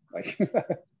follistatin, like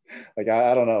like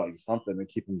I don't know, like something to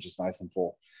keep him just nice and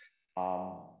full,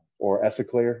 or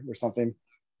Essaclear or something.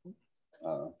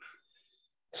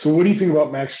 So what do you think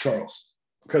about Max Charles?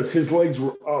 Because his legs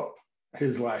were up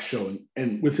his last show,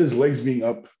 and with his legs being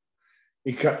up,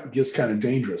 it gets kind of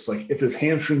dangerous. Like if his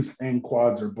hamstrings and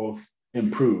quads are both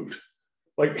improved,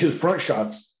 like his front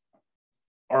shots,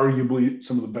 arguably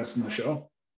some of the best in the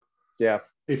show. Yeah.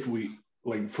 If we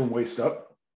like from waist up.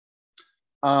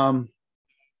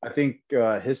 I think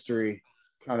history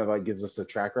kind of like gives us a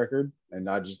track record, and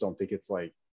I just don't think it's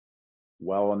like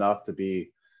well enough to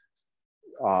be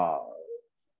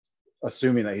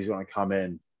assuming that he's going to come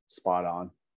in spot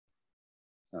on.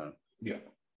 Yeah.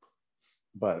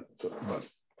 But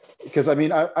because I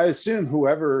mean, I assume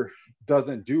whoever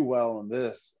doesn't do well in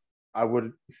this, I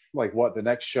would like what the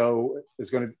next show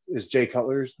is Jay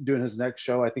Cutler's doing his next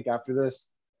show, I think, after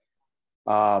this.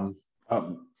 I'm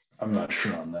not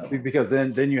sure on that one. Because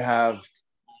then you have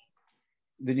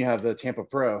the Tampa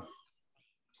Pro.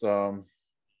 So,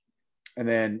 and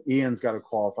then Ian's got to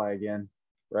qualify again,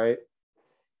 right?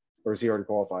 Or is he already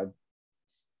qualified?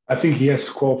 I think he has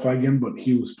to qualify again, but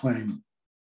he was playing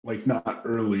like not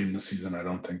early in the season, I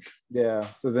don't think. Yeah.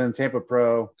 So then Tampa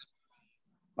Pro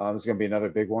is going to be another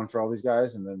big one for all these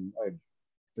guys, and then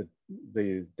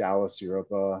the Dallas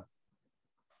Europa.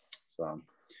 So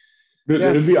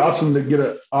it'd be awesome to get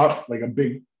a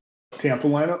big Tampa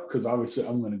lineup, because obviously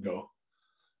I'm going to go.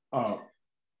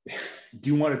 Do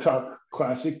you want to talk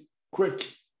classic quick?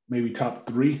 Maybe top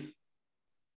three?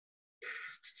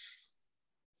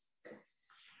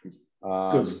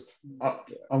 Because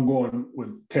I'm going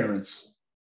with Terrence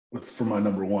for my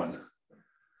number one.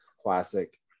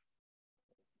 Classic.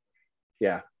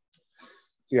 Yeah.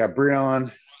 So you got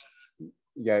Breon,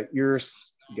 you got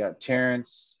Urs, you got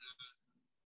Terrence,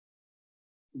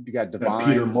 you got Divine.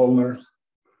 Peter Molnar.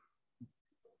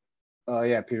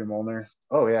 Yeah, Peter Molnar.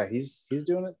 Oh yeah, he's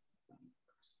doing it.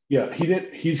 Yeah,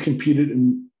 he's competed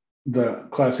in the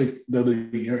classic the other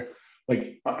year.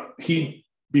 Like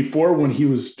before, when he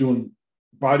was doing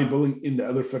bodybuilding in the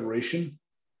other federation,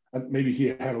 maybe he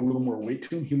had a little more weight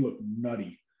to him. He looked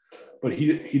nutty, but he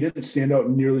didn't stand out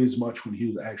nearly as much when he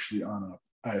was actually on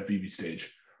a IFBB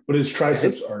stage. But his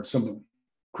triceps are some of the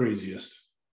craziest.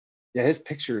 Yeah, his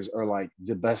pictures are like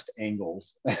the best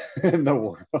angles in the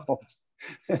world.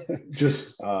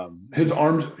 Just his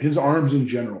arms in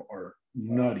general are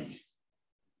nutty.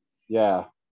 Yeah.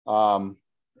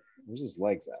 Where's his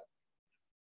legs at?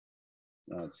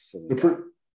 That's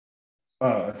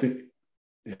I think,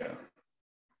 yeah.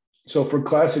 So for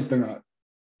classic, they're not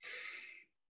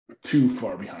too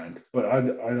far behind, but I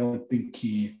don't think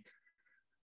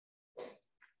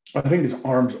I think his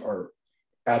arms are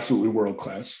absolutely world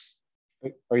class.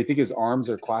 Or you think his arms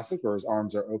are classic, or his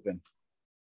arms are open?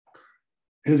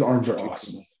 His arms are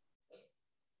awesome.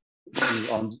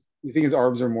 You think his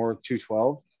arms are more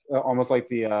 212? Almost like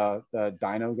the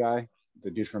Dino guy, the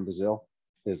dude from Brazil.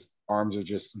 His arms are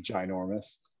just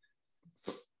ginormous.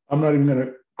 I'm not even going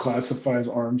to classify his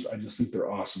arms. I just think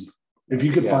they're awesome. If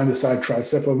you could find a side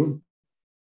tricep of him,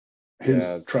 his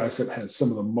tricep has some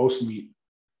of the most meat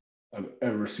I've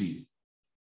ever seen.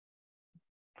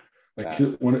 Like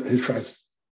his tricep.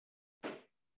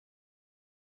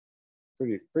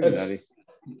 Pretty nutty.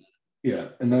 Yeah,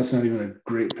 and that's not even a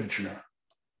great picture.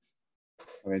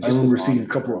 I mean, I remember seeing a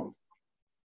couple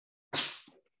of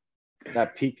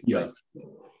that peak. Yeah.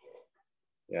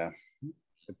 Yeah.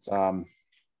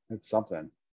 It's something.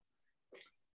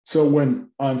 So when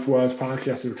on Fuad's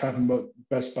podcast, they were talking about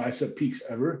best bicep peaks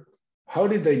ever. How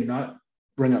did they not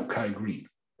bring up Kai Green?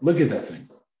 Look at that thing.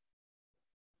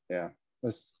 Yeah.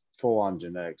 That's full on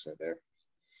genetics right there.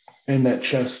 And that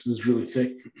chest is really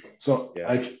thick. So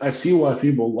Yeah. I see why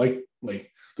people like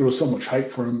there was so much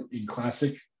hype for him in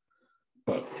Classic,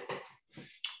 but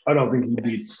I don't think he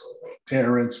beats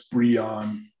Terrence,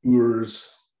 Breon,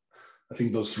 Urs. I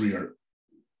think those three are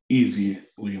easily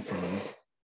in front of him.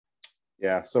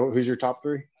 Yeah. So who's your top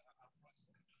three?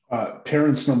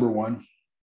 Terrence number one.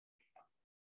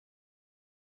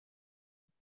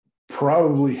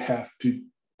 Probably have to.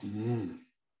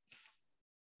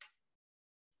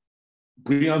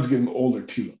 Breon's getting older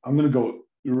too. I'm going to go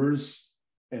Urs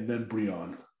and then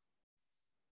Breon.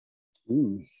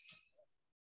 Ooh.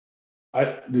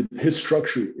 His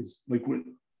structure is like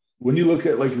when you look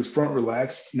at like his front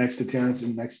relax next to Terrence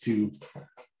and next to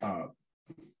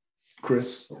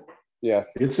Chris. Yeah,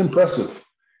 it's impressive.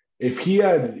 If he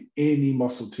added any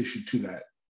muscle tissue to that,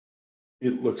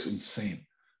 it looks insane.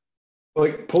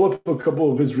 Like pull up a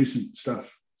couple of his recent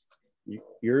stuff.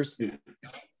 Yours?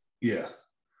 Yeah.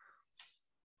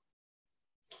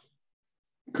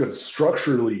 Because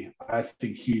structurally, I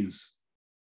think he's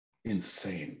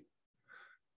insane.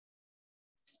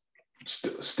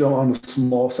 Still on the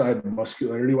small side of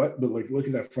muscularity, but like look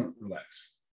at that front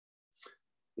relax.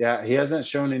 Yeah, he hasn't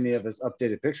shown any of his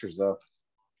updated pictures though.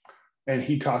 And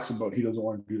he talks about he doesn't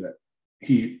want to do that.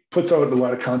 He puts out a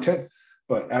lot of content,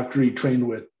 but after he trained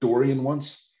with Dorian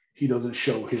once, he doesn't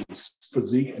show his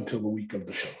physique until the week of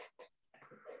the show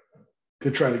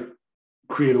to try to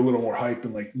create a little more hype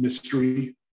and like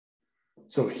mystery.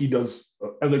 So he does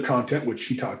other content, which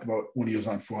he talked about when he was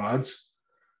on Fuad's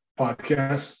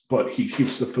podcast, but he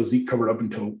keeps the physique covered up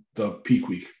until the peak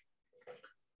week.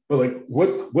 But like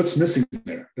what's missing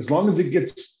there? As long as it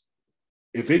gets,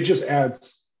 if it just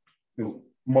adds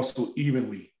muscle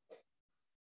evenly,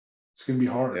 it's gonna be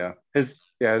hard. Yeah. His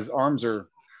arms are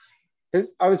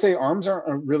I would say arms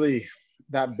aren't really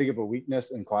that big of a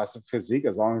weakness in classic physique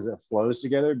as long as it flows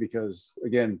together, because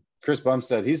again, Chris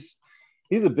Bumstead, he's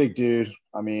a big dude.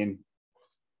 I mean,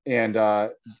 and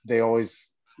they always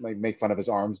like make fun of his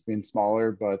arms being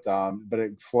smaller, but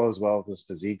it flows well with his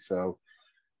physique. So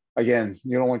again,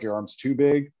 you don't want your arms too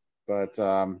big, but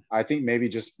I think maybe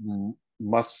just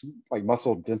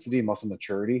muscle density, muscle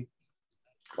maturity,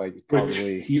 like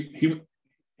probably. Which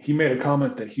he made a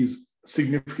comment that he's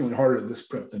significantly harder this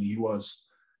prep than he was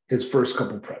his first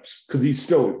couple preps because he's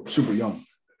still super young.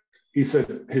 He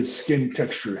said his skin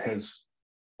texture has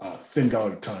thinned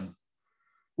out a ton,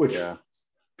 which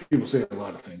people say a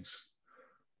lot of things.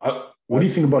 What do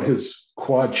you think about his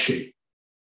quad shape?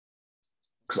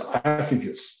 Because I think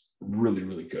it's really,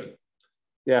 really good.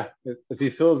 Yeah, if he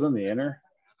fills in the inner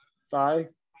thigh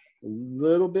a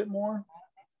little bit more.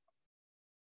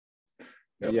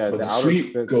 Yeah, the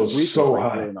sweep goes sweep so is like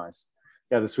high. really nice.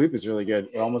 Yeah, the sweep is really good.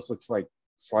 It almost looks like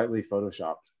slightly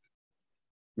photoshopped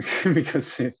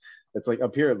because it's like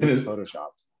up here it looks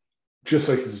photoshopped. Just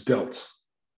like his delts.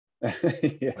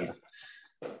 Yeah, like,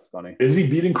 it's funny. Is he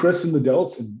beating Chris in the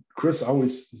delts? And Chris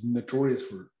always is notorious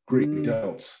for great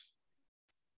delts.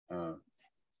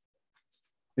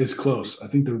 It's close. I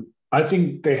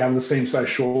think they have the same size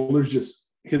shoulders, just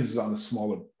his is on a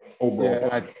smaller overall. Yeah,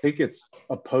 and I think it's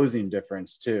a posing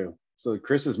difference too. So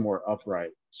Chris is more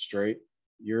upright, straight.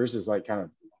 Yours is like kind of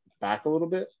back a little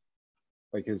bit.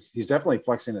 Like he's definitely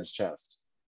flexing his chest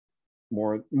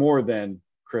more than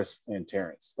Chris and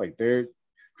Terrence. Like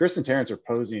Chris and Terrence are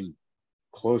posing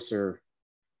closer,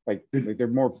 like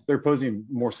they're posing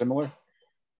more similar,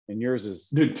 and yours is.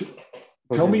 Dude,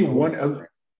 tell me one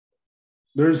other.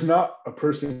 There's not a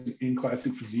person in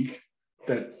classic physique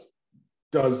that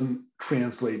doesn't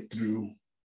translate through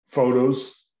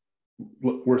photos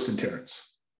worse than Terrence.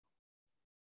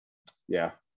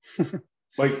 Yeah.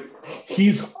 Like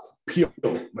he's peeled,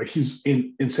 like he's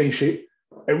in insane shape.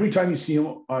 Every time you see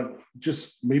him on,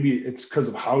 just maybe it's because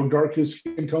of how dark his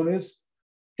skin tone is.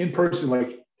 In person,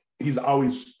 like he's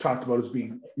always talked about as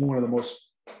being one of the most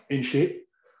in shape.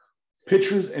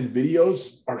 Pictures and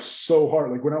videos are so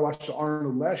hard. Like when I watched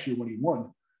Arnold last year when he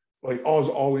won, like I was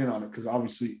all in on it because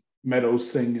obviously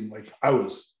Meadows thing and like I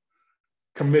was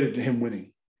committed to him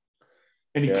winning.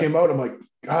 And he came out, I'm like,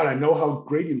 God, I know how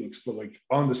great he looks, but like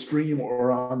on the stream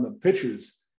or on the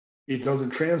pictures, it doesn't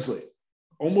translate.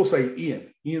 Almost like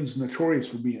Ian. Ian's notorious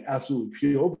for being absolutely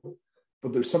peeled,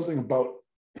 but there's something about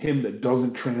him that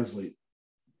doesn't translate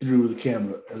through the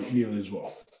camera nearly as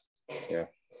well. Yeah.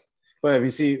 But if you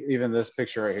see even this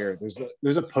picture right here,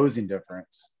 there's a posing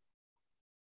difference.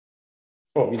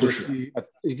 Oh, for sure.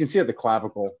 You can see at the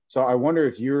clavicle. So I wonder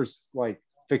if yours like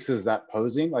fixes that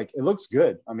posing. Like it looks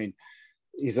good. I mean,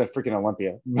 he's a freaking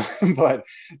Olympia, but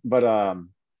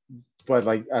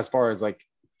like as far as like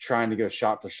trying to go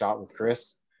shot for shot with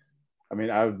Chris, I mean,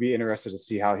 I would be interested to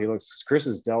see how he looks because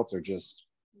Chris's delts are just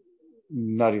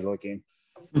nutty looking.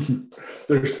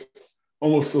 There's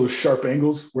almost those sharp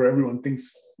angles where everyone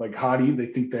thinks like Hottie, they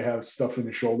think they have stuff in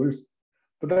the shoulders,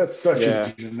 but that's such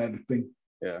a genetic thing.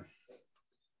 Yeah.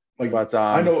 Like, but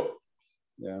I know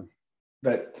yeah,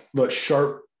 that the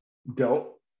sharp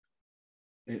delt,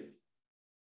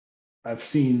 I've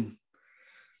seen,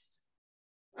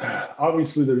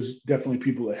 obviously there's definitely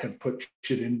people that have put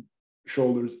shit in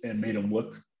shoulders and made them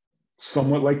look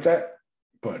somewhat like that,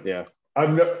 but yeah,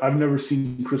 I've never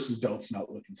seen Chris's delts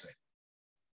not look insane.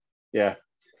 Yeah.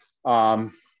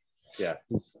 Yeah,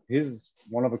 he's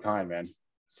one of a kind, man.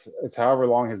 It's however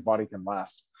long his body can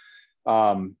last.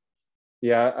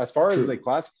 Yeah, as far as the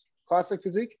classic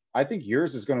physique, I think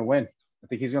yours is going to win. I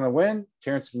think he's going to win.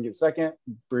 Terrence can get second.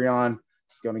 Breon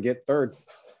is going to get third.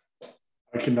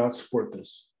 I cannot support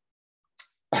this.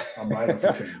 I'm riding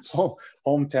for Terrence.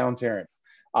 Hometown Terrence.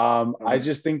 I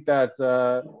just think that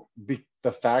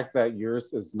the fact that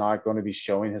yours is not going to be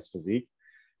showing his physique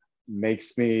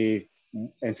makes me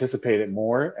anticipate it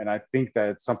more, and I think that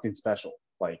it's something special.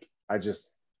 Like, I just,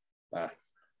 I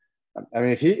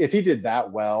mean, if he did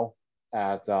that well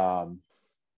at the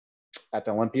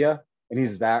Olympia, and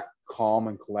he's that calm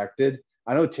and collected.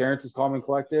 I know Terrence is calm and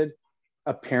collected.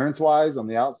 Appearance-wise, on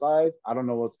the outside, I don't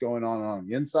know what's going on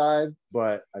the inside,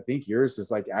 but I think yours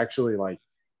is like actually like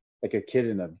a kid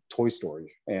in a toy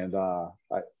story, and I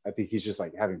think he's just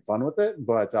like having fun with it.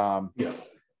 But yeah.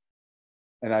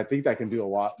 And I think that can do a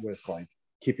lot with like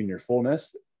keeping your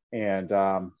fullness. And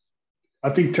I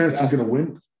think Terrence is going to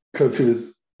win because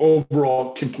his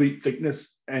overall complete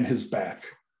thickness and his back.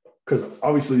 Because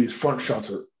obviously these front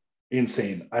shots are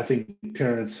insane. I think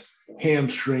Terrence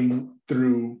hamstring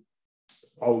through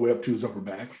all the way up to his upper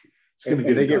back.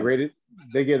 They get rated.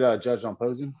 They get judged on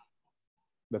posing.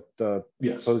 The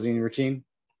posing routine.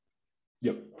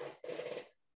 Yep.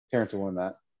 Terrence will win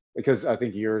that because I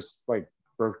think yours like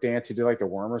broke dance. He did like the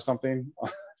worm or something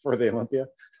for the Olympia.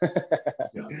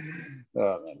 Yeah.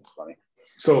 Oh man, it's funny.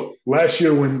 So last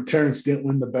year when Terrence didn't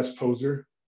win the best poser,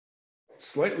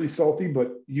 slightly salty,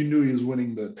 but you knew he was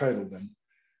winning the title then.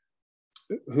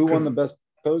 Who won the best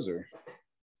poser?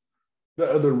 The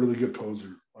other really good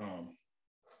poser.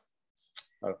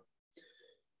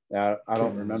 I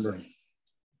don't remember.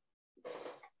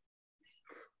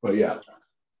 But yeah,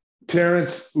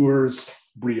 Terrence Urs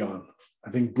Breon. I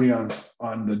think Breon's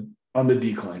on the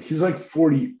decline. He's like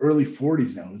 40, early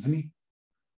 40s now, isn't he?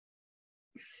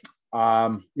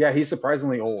 Yeah, he's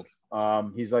surprisingly old.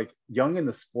 He's like young in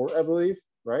the sport, I believe,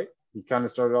 right? He kind of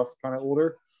started off kind of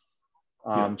older.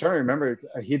 I'm trying to remember.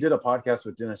 He did a podcast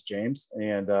with Dennis James,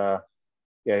 and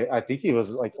yeah, I think he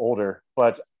was like older,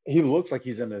 but he looks like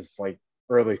he's in his like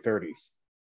early 30s.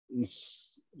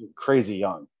 He's crazy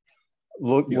young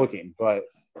looking, but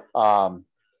I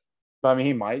mean,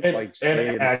 he might like stay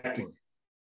and in acting.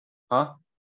 Huh?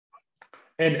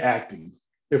 And acting,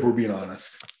 if we're being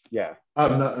honest. Yeah.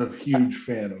 I'm not a huge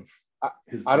fan of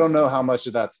his. I don't know how much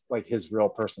of that's like his real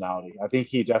personality. I think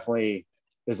he definitely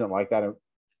isn't like that.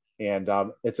 And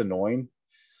it's annoying.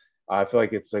 I feel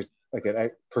like it's like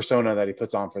a persona that he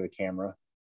puts on for the camera.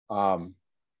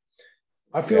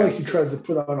 I feel like he tries to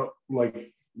put on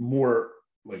like more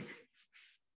like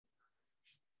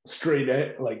straight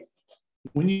at, like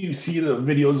when you see the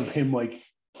videos of him like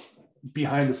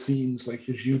behind the scenes, like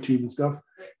his YouTube and stuff,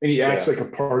 and he acts like a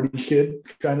party kid,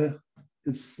 kind of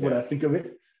is what I think of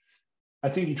it. I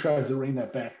think he tries to rein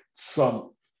that back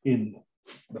some in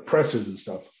the pressers and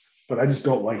stuff, but I just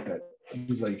don't like that.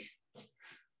 He's like,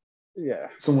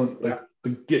 someone like to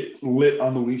get lit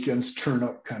on the weekends, turn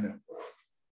up kind of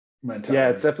mentality. Yeah,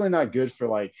 it's definitely not good for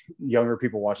like younger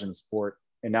people watching the sport.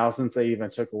 And now since they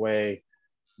even took away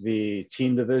the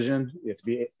teen division, you have to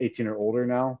be 18 or older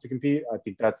now to compete. I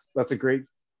think that's a great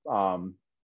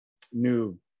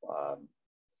new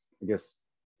I guess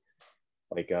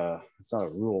like it's not a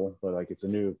rule, but like it's a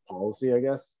new policy, I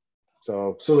guess.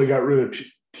 So they got rid of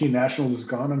teen nationals is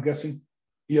gone, I'm guessing.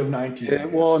 You have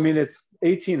 19. Well, I mean, it's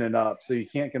 18 and up, so you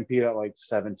can't compete at like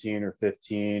 17 or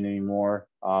 15 anymore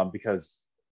because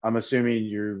I'm assuming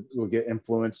you will get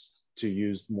influenced to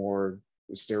use more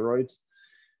steroids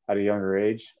at a younger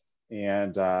age.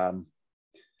 And I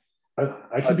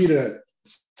competed at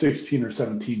 16 or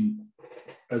 17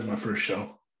 as my first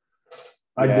show.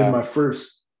 I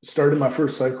started my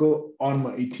first cycle on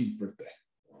my 18th birthday.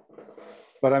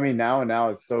 But I mean, now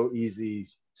it's so easy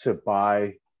to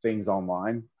buy things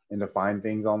online and to find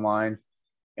things online.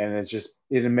 And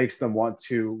it makes them want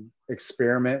to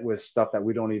experiment with stuff that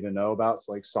we don't even know about.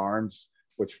 So like SARMs,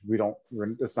 which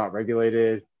it's not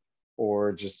regulated,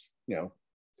 or just,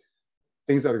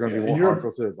 things that are going to Yeah, be and more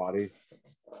harmful to their body.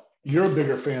 you're a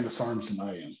bigger fan of SARMs than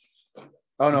I am.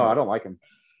 Oh no, I don't like them.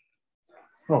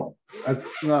 Oh,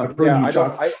 No, I've heard yeah, you I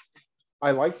don't. talk.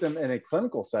 I like them in a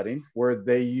clinical setting where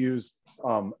they use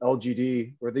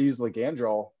LGD, where they use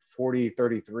Ligandrol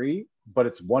 4033, but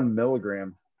it's 1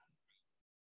 milligram.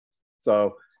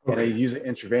 So, and they use it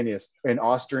intravenous. And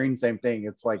Ostarine, same thing.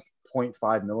 It's like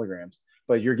 0.5 milligrams,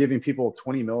 but you're giving people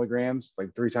 20 milligrams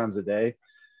like 3 times a day.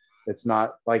 It's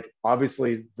not like,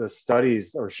 obviously the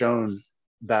studies are shown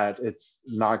that it's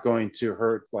not going to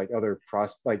hurt like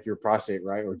like your prostate,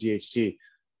 right? Or DHT,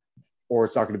 or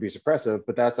it's not going to be suppressive,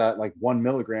 but that's at like 1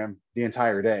 milligram the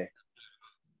entire day.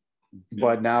 Yeah.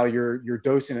 But now you're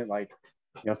dosing it like,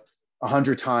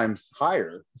 100 times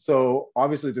higher. So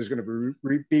obviously there's going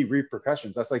to be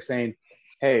repercussions. That's like saying,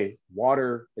 hey,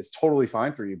 water is totally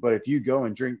fine for you, but if you go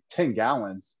and drink 10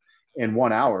 gallons in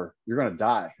 1 hour, you're going to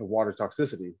die of water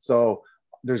toxicity. So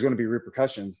there's going to be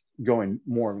repercussions going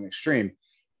more of an extreme.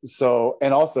 So,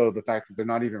 and also the fact that they're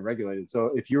not even regulated.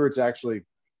 So if you were to actually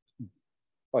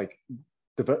like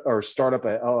or start up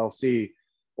an LLC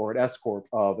or an S corp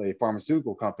of a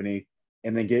pharmaceutical company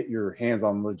and then get your hands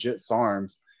on legit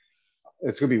SARMs,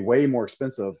 it's going to be way more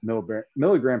expensive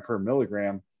milligram per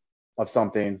milligram of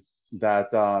something that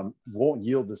won't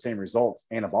yield the same results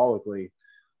anabolically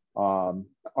on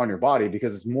your body,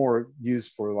 because it's more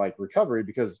used for like recovery,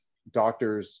 because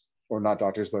doctors, or not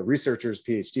doctors, but researchers,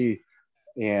 PhD,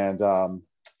 and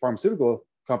pharmaceutical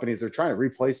companies are trying to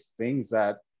replace things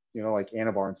that, like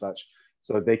Anavar and such,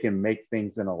 so that they can make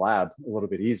things in a lab a little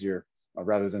bit easier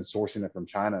rather than sourcing it from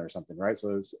China or something, right?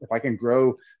 So if I can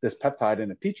grow this peptide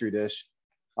in a petri dish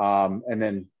and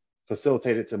then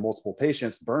facilitate it to multiple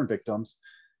patients, burn victims,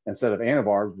 instead of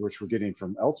Anavar, which we're getting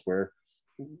from elsewhere,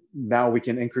 now we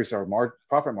can increase our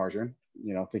profit margin,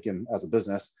 thinking as a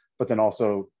business, but then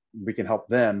also we can help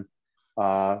them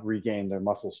regain their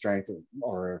muscle strength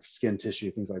or skin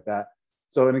tissue, things like that.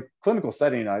 So in a clinical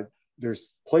setting,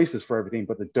 there's places for everything,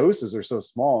 but the doses are so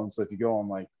small. And so if you go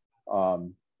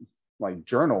on like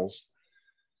journals,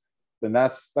 then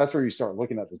that's where you start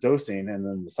looking at the dosing and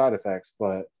then the side effects.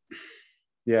 But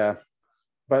yeah,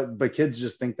 but kids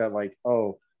just think that like,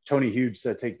 oh, Tony Hughes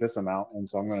said take this amount, and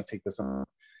so I'm going to take this amount,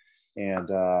 and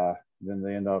then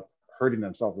they end up hurting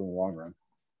themselves in the long run.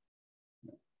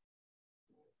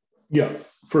 Yeah,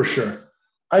 for sure.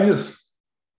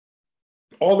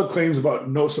 All the claims about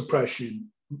no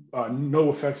suppression, no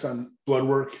effects on blood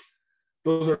work,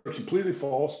 those are completely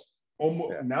false.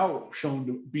 Now shown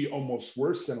to be almost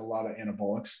worse than a lot of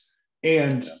anabolics,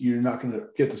 and you're not going to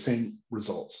get the same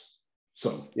results.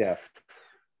 So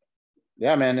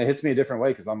yeah, man, it hits me a different way,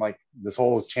 because I'm like, this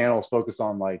whole channel is focused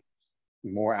on like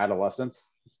more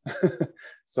adolescents.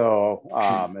 So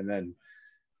and then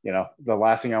the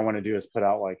last thing I want to do is put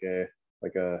out like a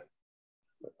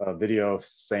video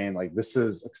saying like this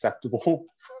is acceptable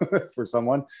for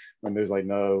someone, when there's like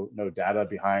no data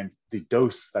behind the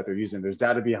dose that they're using. There's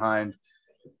data behind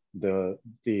the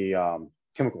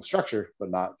chemical structure, but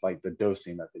not like the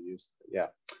dosing that they use. But yeah.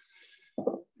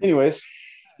 Anyways,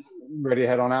 ready to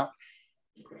head on out?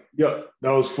 Yeah,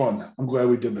 that was fun. I'm glad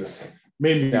we did this.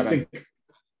 Made me think.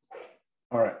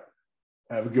 All right.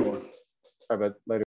 Have a good one. All right, bud. Later.